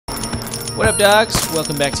What up, dogs?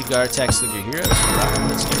 Welcome back to Garo Text League Heroes.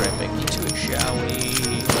 Let's get right back into it, shall we?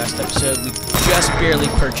 Last episode, we just barely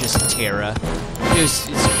purchased Terra. It's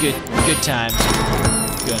a good time.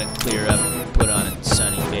 Gonna clear up, put on a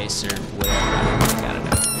sunny face or whatever. I don't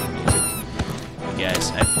know. Music. You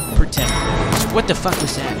guys, I pretend to know music. What the fuck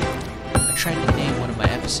was that? I tried to name one of my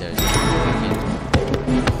episodes.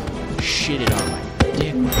 Shit it on my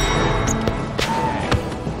dick. Okay.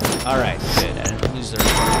 Alright, good. I didn't lose the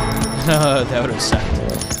recording. Oh, that would have sucked.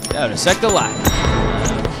 That would have sucked a lot.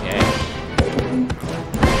 Okay.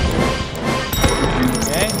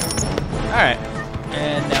 Okay. Alright.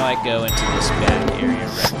 And now I go into this back area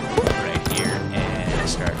right here and I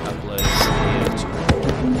start uploading video to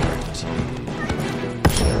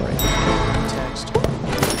text.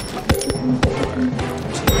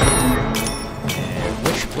 And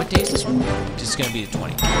what day is this one? This is gonna be the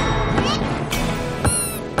 20th.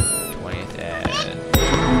 20th at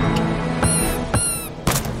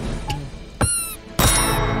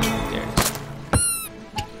there it is.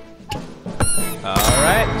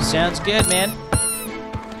 Alright, sounds good, man.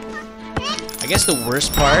 I guess the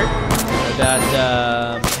worst part about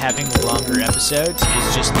having longer episodes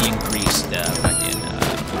is just the increased fucking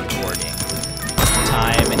recording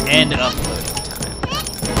time and uploading time.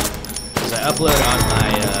 Because I upload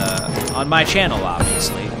on my channel,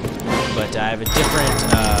 obviously, but I have a different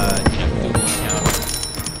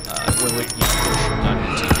Google account. Not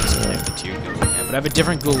YouTube is connected to your Google account, but I have a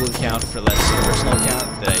different Google account for less personal account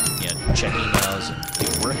that I check emails and do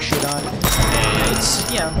work shit on. And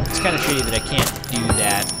it's kind of shitty that I can't do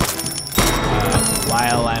that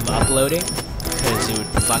while I'm uploading because it would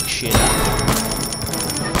fuck shit up.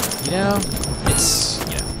 Yeah,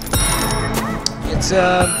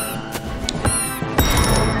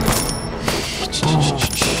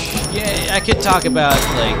 I could talk about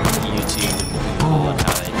like YouTube and Google and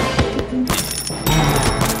how they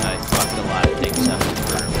I fucked a lot of things up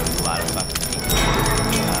for a lot of fucking people.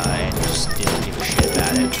 And just didn't give a shit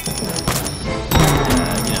about it.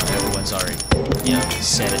 Everyone's already,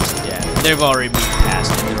 said it to death. They've already moved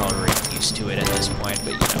past it. They're already used to it at this point.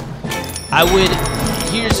 But I would.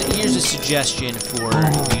 Here's a suggestion for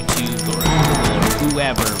YouTube or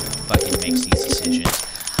whoever fucking makes these decisions.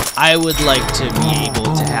 I would like to be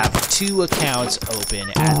able to have 2 accounts open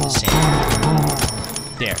at the same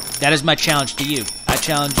time. There. That is my challenge to you. I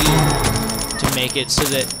challenge you to make it so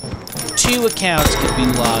that 2 accounts can be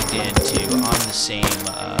logged into on the same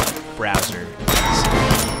browser.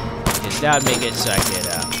 Because that would make it so I could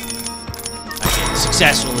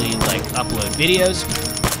successfully upload videos,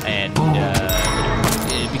 and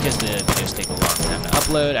because the videos take a long time to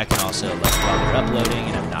upload, I can also while they're uploading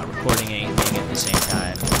and I'm not recording anything at the same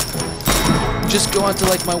time, just go onto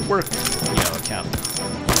my work account,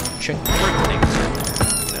 check the work things in there.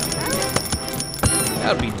 That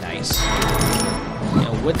would be nice.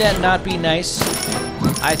 Would that not be nice?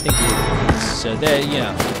 I think it would be nice. So that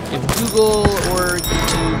if Google or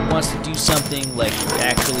YouTube wants to do something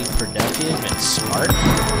actually productive and smart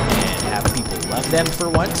and have people love them for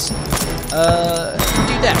once, do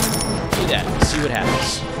that. See what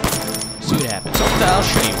happens. I'll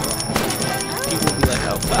show you what happens. People will be like,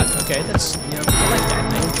 oh fuck, okay, that's I like that.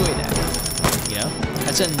 I enjoy that.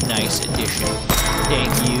 That's a nice addition.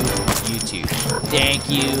 Thank you, YouTube. Thank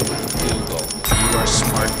you, Google. You are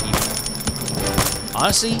smart people.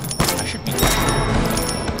 Honestly, I should be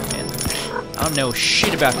I don't know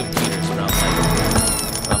shit about computers, but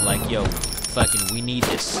I'm like, yo, fucking, we need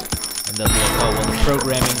this. And they'll be like, oh, well, the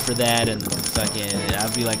programming for that, and fucking,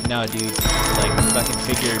 I'll be like, no, dude, fucking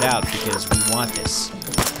figure it out, because we want this.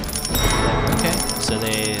 Okay, so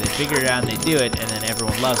they figure it out, and they do it, and then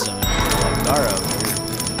everyone loves them, and they're like, Garo,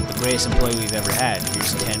 you're the greatest employee we've ever had.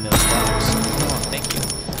 Here's $10 million. Oh, thank you.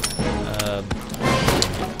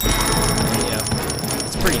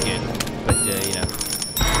 It's pretty good, but,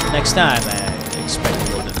 next time, I expect a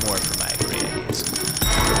little bit more for my great ideas.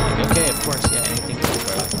 Okay, of course, yeah, anything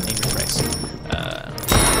for name your price.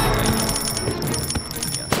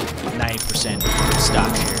 90%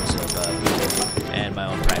 stock shares of Google and my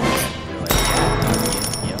own private jet. They're like,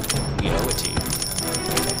 yeah, we owe it to you.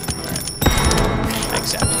 Okay, alright. I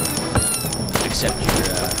accept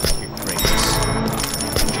your gracious,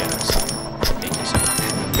 generous. Thank you so much.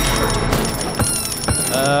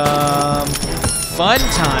 Fun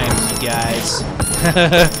times, you guys.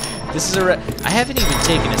 This is I haven't even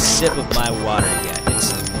taken a sip of my water yet.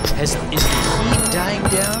 Is the heat dying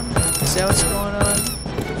down? Is that what's going on?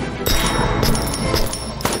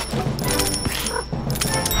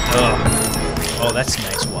 Oh, that's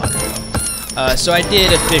nice water. So I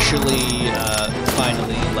did officially,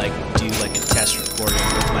 finally, do a test recording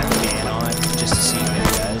with my fan on.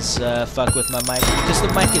 fuck with my mic because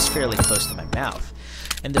the mic is fairly close to my mouth,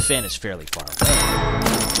 and the fan is fairly far away.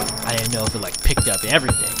 I didn't know if it like picked up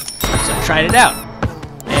everything, so I tried it out,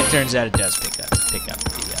 and it turns out it does pick up the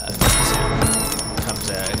sound.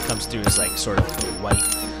 Comes through as like sort of a white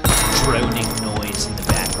droning noise in the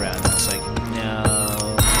background. I was like,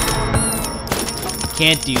 no,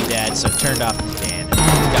 can't do that. So I turned off the fan and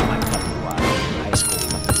got my cup of water, high school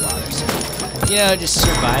cup of water. So, you know, just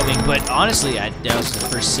surviving. But honestly, that was the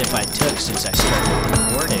first sip I took since I started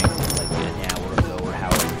recording, like an hour ago or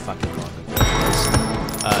however fucking long ago it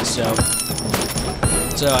was.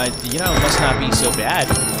 So I, you know, it must not be so bad.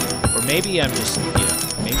 Or maybe I'm just, you know,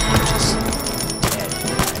 maybe I'm just dead.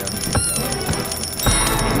 I don't even know it.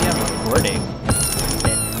 Maybe I'm recording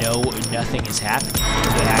and nothing is happening in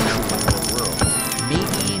the actual real world.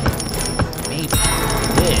 Maybe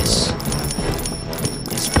this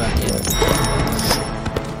is fucking.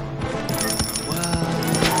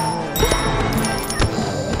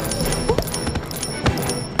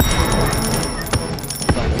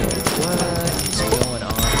 What is going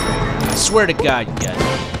on right now? I swear to God, you guys,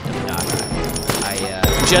 I'm not. I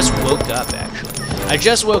just woke up, actually. I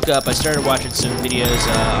just woke up. I started watching some videos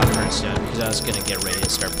on Hearthstone because I was going to get ready to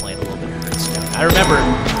start playing a little bit of Hearthstone. I remember,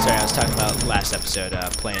 sorry, I was talking about last episode,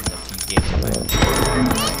 playing a few games on my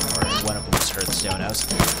or one of them was Hearthstone. I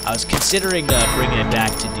was considering bringing it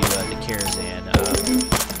back to do the Karazhan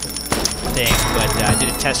thing, but I did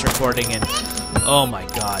a test recording and oh my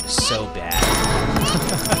god, it's so bad.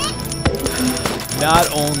 Not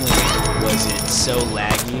only was it so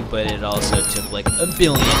laggy, but it also took like a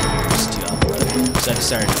billion years to upload. So I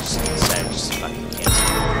decided to just fucking cancel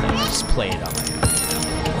the thing, just play it on my own,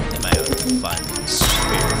 you know, in my own fun,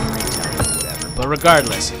 spare free time or whatever. But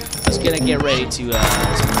regardless, I was gonna get ready to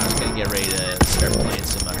start playing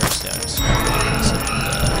some Hearthstone, some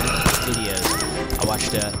videos.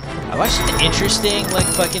 I watched an interesting like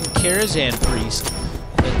fucking Karazhan priest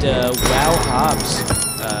that WoW Hobbs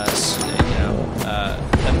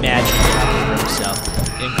imagined for himself.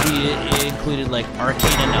 It included like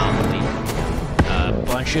Arcane Anomaly, a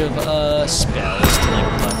bunch of spells to like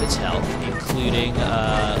buff its health, including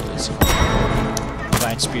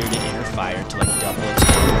Divine Spirit and Inner Fire to like double its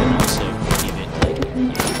health and also give it like, you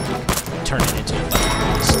know, turn it into a fucking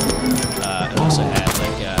beast. It also had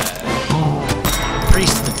like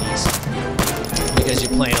Priest of the Beast because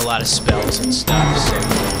you're playing a lot of spells and stuff, so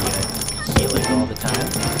you're healing all the time.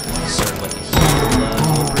 Sort of like a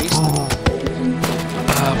heal priest.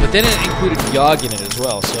 But then it included Yogg in it as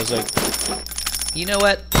well, so I was like, you know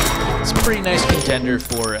what? It's a pretty nice contender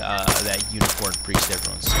for that unicorn priest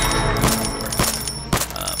everyone's for.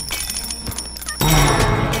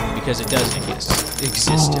 Because it doesn't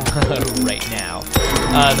exist right now.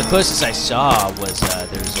 The closest I saw was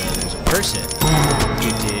there's a person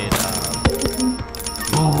who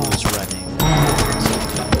was running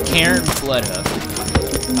Cairn Bloodhoof,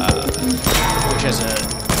 which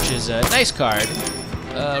is a nice card,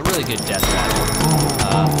 really good death rattle.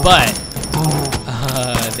 But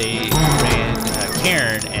they ran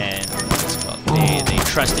Cairn and they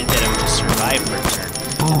trusted that it would just survive for a turn.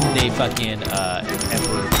 And they fucking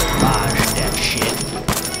Emperor Volage that shit.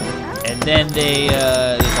 And then they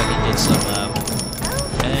fucking did some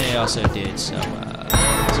and then they also did some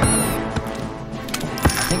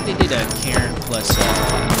I think they did a Cairn plus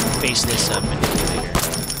faceless manipulator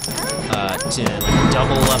to like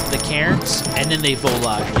double up the Cairns, and then they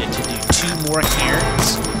volaged it to do 2 more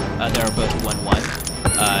Cairns that are both 1/1.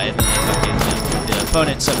 And then they fucking the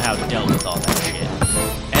opponent somehow dealt with all that shit.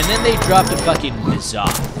 And then they dropped a fucking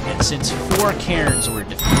Mizoth, and since 4 Cairns were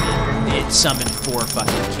defeated, it summoned 4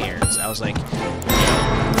 fucking Cairns. I was like, you know,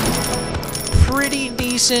 pretty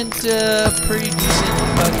decent fucking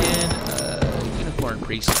unicorn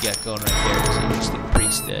priest you got going right there. It's an interesting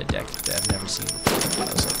priest deck that I've never seen before. I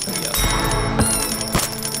was like, yo,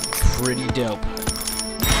 pretty dope.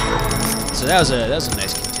 So that was a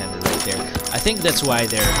nice contender right there. I think that's why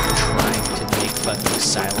they're trying to make fucking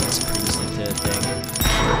Silence Priest into a thing.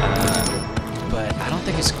 But I don't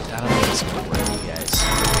think it's gonna work, you guys.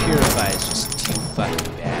 Purify is just too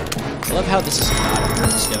fucking bad. I love how this is not a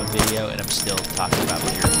Hearthstone video, and I'm still talking about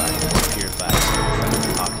Purify. Purify is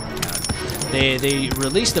fucking talking around. They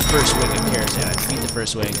released the first wing of Karazhan. I beat the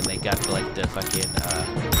first wing, and they got like the fucking they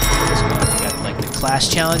got like the class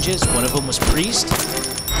challenges. One of them was Priest,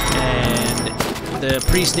 and the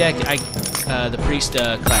Priest deck. The Priest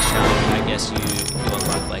class challenge. I guess you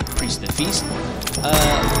unlock like Priest of the Feast.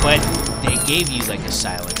 But they gave you like a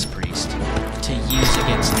Silence Priest to use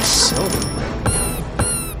against the Silver.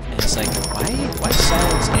 And it's like, why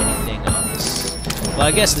silence anything on this? Well,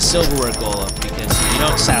 I guess the Silverware Golem, because you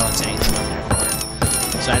don't silence anything on their board.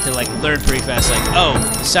 So I have to, like, learn pretty fast, like, oh,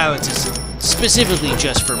 the silence is specifically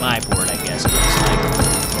just for my board, I guess.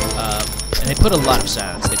 And they put a lot of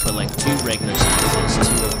silence. They put, like, 2 regular silences,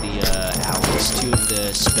 2 of the owls, 2 of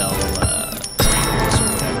the spell triggers or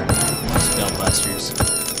whatever, spell busters.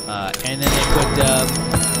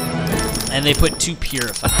 And they put 2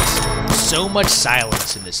 purifies. So much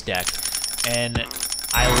silence in this deck, and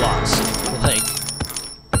I lost, like,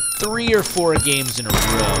 3 or 4 games in a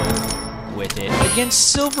row with it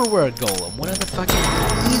against Silverware Golem, one of the fucking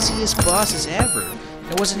easiest bosses ever.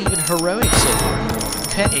 It wasn't even heroic Silverware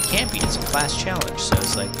Golem. It can't be. It's a class challenge. So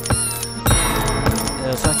it's like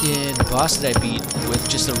the fucking boss that I beat with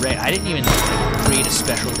just a ray. I didn't even like create a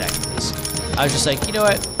special deck for this. I was just like, you know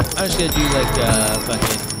what? I'm just gonna do like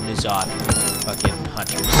fucking N'Zoth, fucking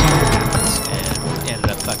hunters, and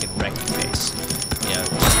ended up fucking wrecking face. You know,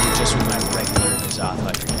 just with my regular N'Zoth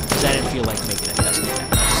hunter deck, because I didn't feel like making a custom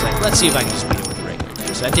deck. I was just like, let's see if I can just beat it with a regular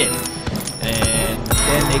deck. So I did, and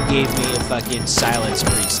then they gave me a fucking silence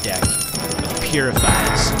priest deck.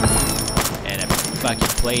 Purifies, and I fucking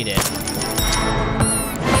played it,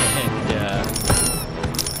 and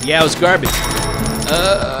yeah, it was garbage.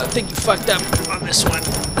 I think you fucked up on this one,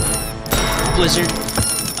 Blizzard.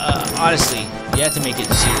 Honestly, you have to make it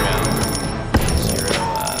zero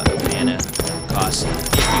mana cost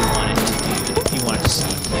if you want it to do, if you want it to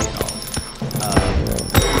see at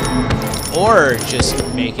all, or just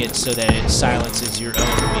make it so that it silences your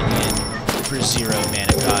own minion for 0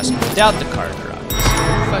 mana cost without the card draw.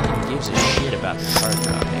 Who fucking gives a shit about the card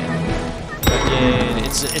draw, man? Fucking,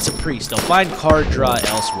 it's a priest. They'll find card draw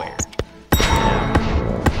elsewhere. You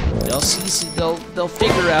know? They'll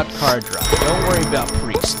figure out card draw. Don't worry about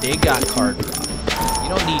priest. They got card draw. You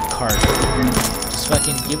don't need card draw. Just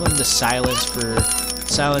fucking give them the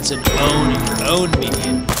silence and own your own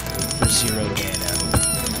minion for 0 mana.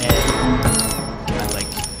 And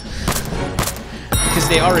because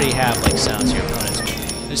they already have like silence your opponent's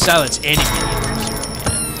minion. Silence any minion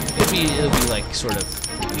for 0 mana. It'll be like sort of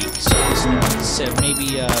weak so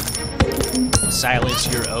maybe silence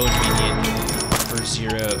your own minion for 0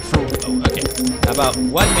 okay. How about 1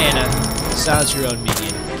 mana, silence your own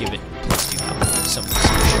minion, give it +2 health.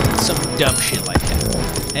 Some dumb shit like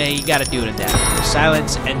that. And you gotta do it in that order.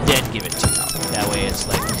 Silence and then give it 2 health. That way it's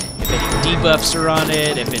like if any debuffs are on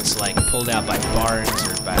it, if it's like pulled out by Barnes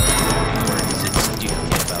or by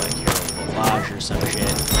or some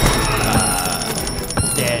shit,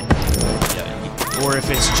 then, you know, or if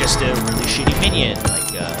it's just a really shitty minion,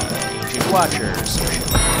 like Ancient Watcher or some shit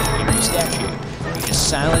like that, Eerie Statue, you just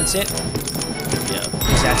silence it, you know,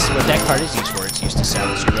 because that's what that card is used for. It's used to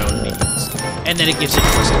silence your own minions, and then it gives it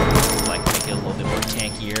plus like make it a little bit more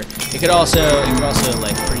tankier. It could also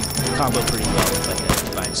like combo pretty well with like a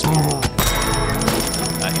Divine Spirit.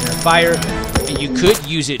 Inner Fire, you could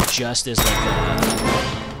use it just as like a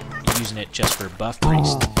using it just for buff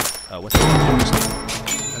priest. What the fuck was doing?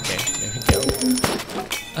 Okay, there we go.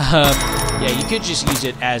 Yeah, you could just use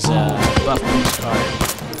it as a buff priest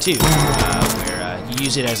card too, where you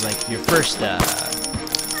use it as like your first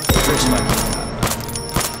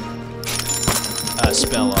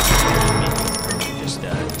spell off. Just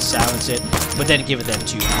silence it, but then give it that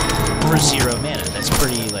 2 for 0 mana. That's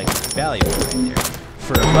pretty like valuable right there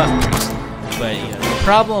for a buff priest. But you know, the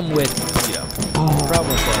problem with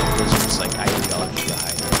Blizzard's like ideology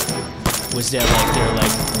behind it was that like they're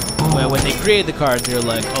like, well, when they created the card, they're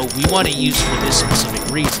like, oh, we want to use for this specific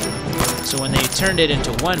reason. So when they turned it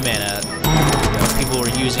into 1 mana, you know, people were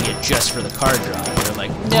using it just for the card draw. They're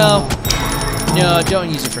like, no, don't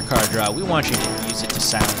use it for card draw. We want you to use it to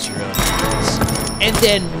silence your own minions, and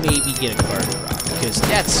then maybe get a card draw, because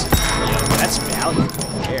that's valuable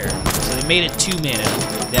there. So they made it 2 mana.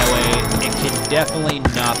 That way, it can definitely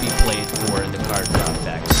not be played for the card draw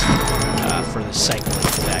effects, for the cycling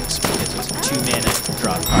effects, because it's a 2 mana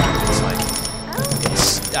draw card. It's like,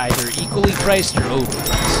 it's either equally priced or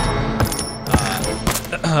overpriced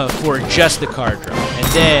for just the card draw, and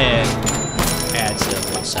then adds the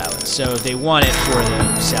little silence. So they want it for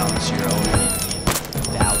the silence your own minion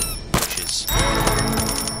value, which is,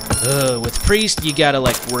 with priest, you gotta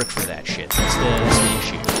like work for that shit. That's the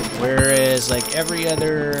issue. Whereas like every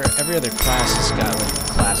other class has got like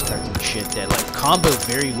class cards and shit that like combo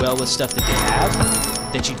very well with stuff that they have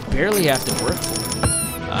that you barely have to work for.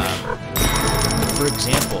 For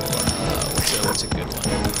example, what's a good one?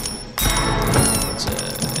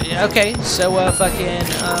 Okay, so fucking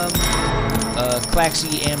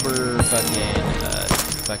Claxy Amber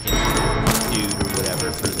fucking dude or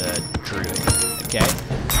whatever for the druid. Okay,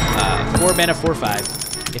 4 mana,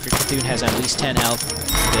 4/5. If your Cthulhu has at least 10 health,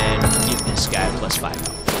 then give this guy plus 5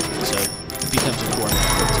 health. So it becomes a 4-mana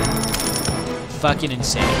 14. Fucking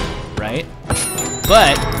insane, right?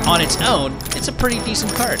 But on its own, it's a pretty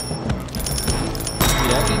decent card. You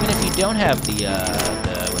know, even if you don't have the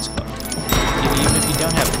what's it called? Even if you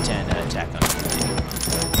don't have the 10 attack on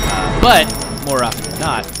Cthulhu. But more often than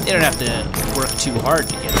not, they don't have to work too hard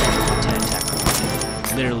to get that 10 attack on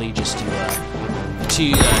Cthulhu. Literally just to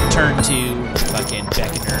turn 2, fucking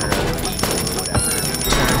Beckoner, whatever.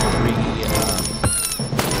 Turn 3,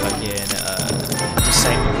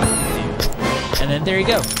 Disciple of Cthulhu. And then there you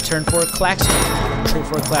go. Turn 4 Klaxi. Turn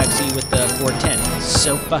 4 Klaxi with the 4/10.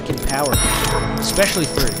 So fucking powerful. Especially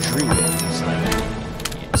for a druid who's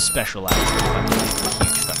like specialized in fucking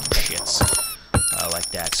huge fucking shits like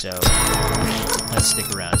that. So let's stick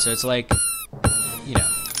around. So it's like, you know,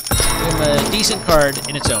 a decent card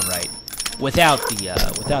in its own right. Without the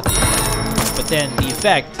effect. But then the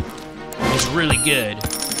effect is really good,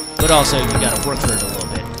 but also you gotta work for it a little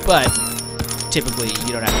bit. But typically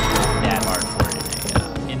you don't have to work that hard for it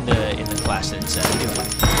in the class that it's doing.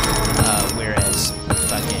 Whereas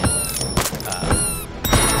fucking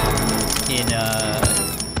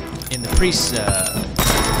in the priest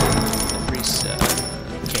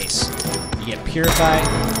case, you get Purify,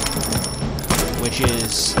 which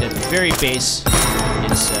is at the very base.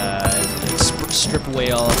 It's strip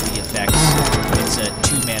away all of the effects. It's a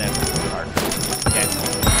 2-mana card, okay,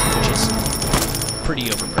 which is pretty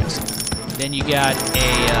overpriced. Then you got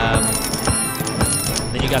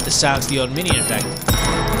the Silence the Old Minion effect,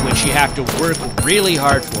 which you have to work really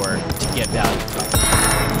hard for to get value from.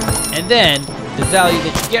 And then the value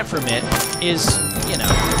that you get from it is, you know,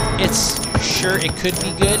 it's sure it could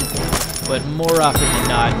be good, but more often than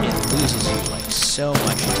not, it loses you like so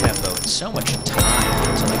much tempo and so much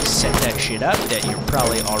time to like set that shit up that you're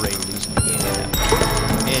probably already losing the game at that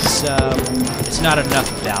point. It's not enough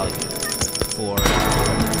value for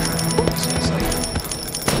so it's like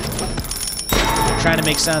if you're trying to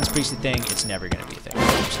make Silence Priest a thing, it's never gonna be a thing.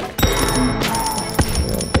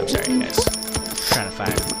 I'm sorry guys. Trying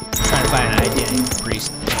to find an identity for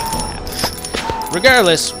Priest.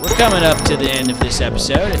 Regardless, we're coming up to the end of this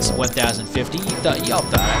episode. It's 1050. Y'all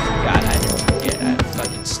thought I forgot. I didn't forget. I had a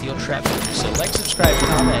fucking steel trap. So like, subscribe,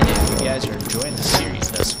 comment if you guys are enjoying the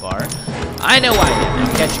series thus far. I know I am.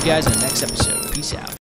 I'll catch you guys in the next episode. Peace out.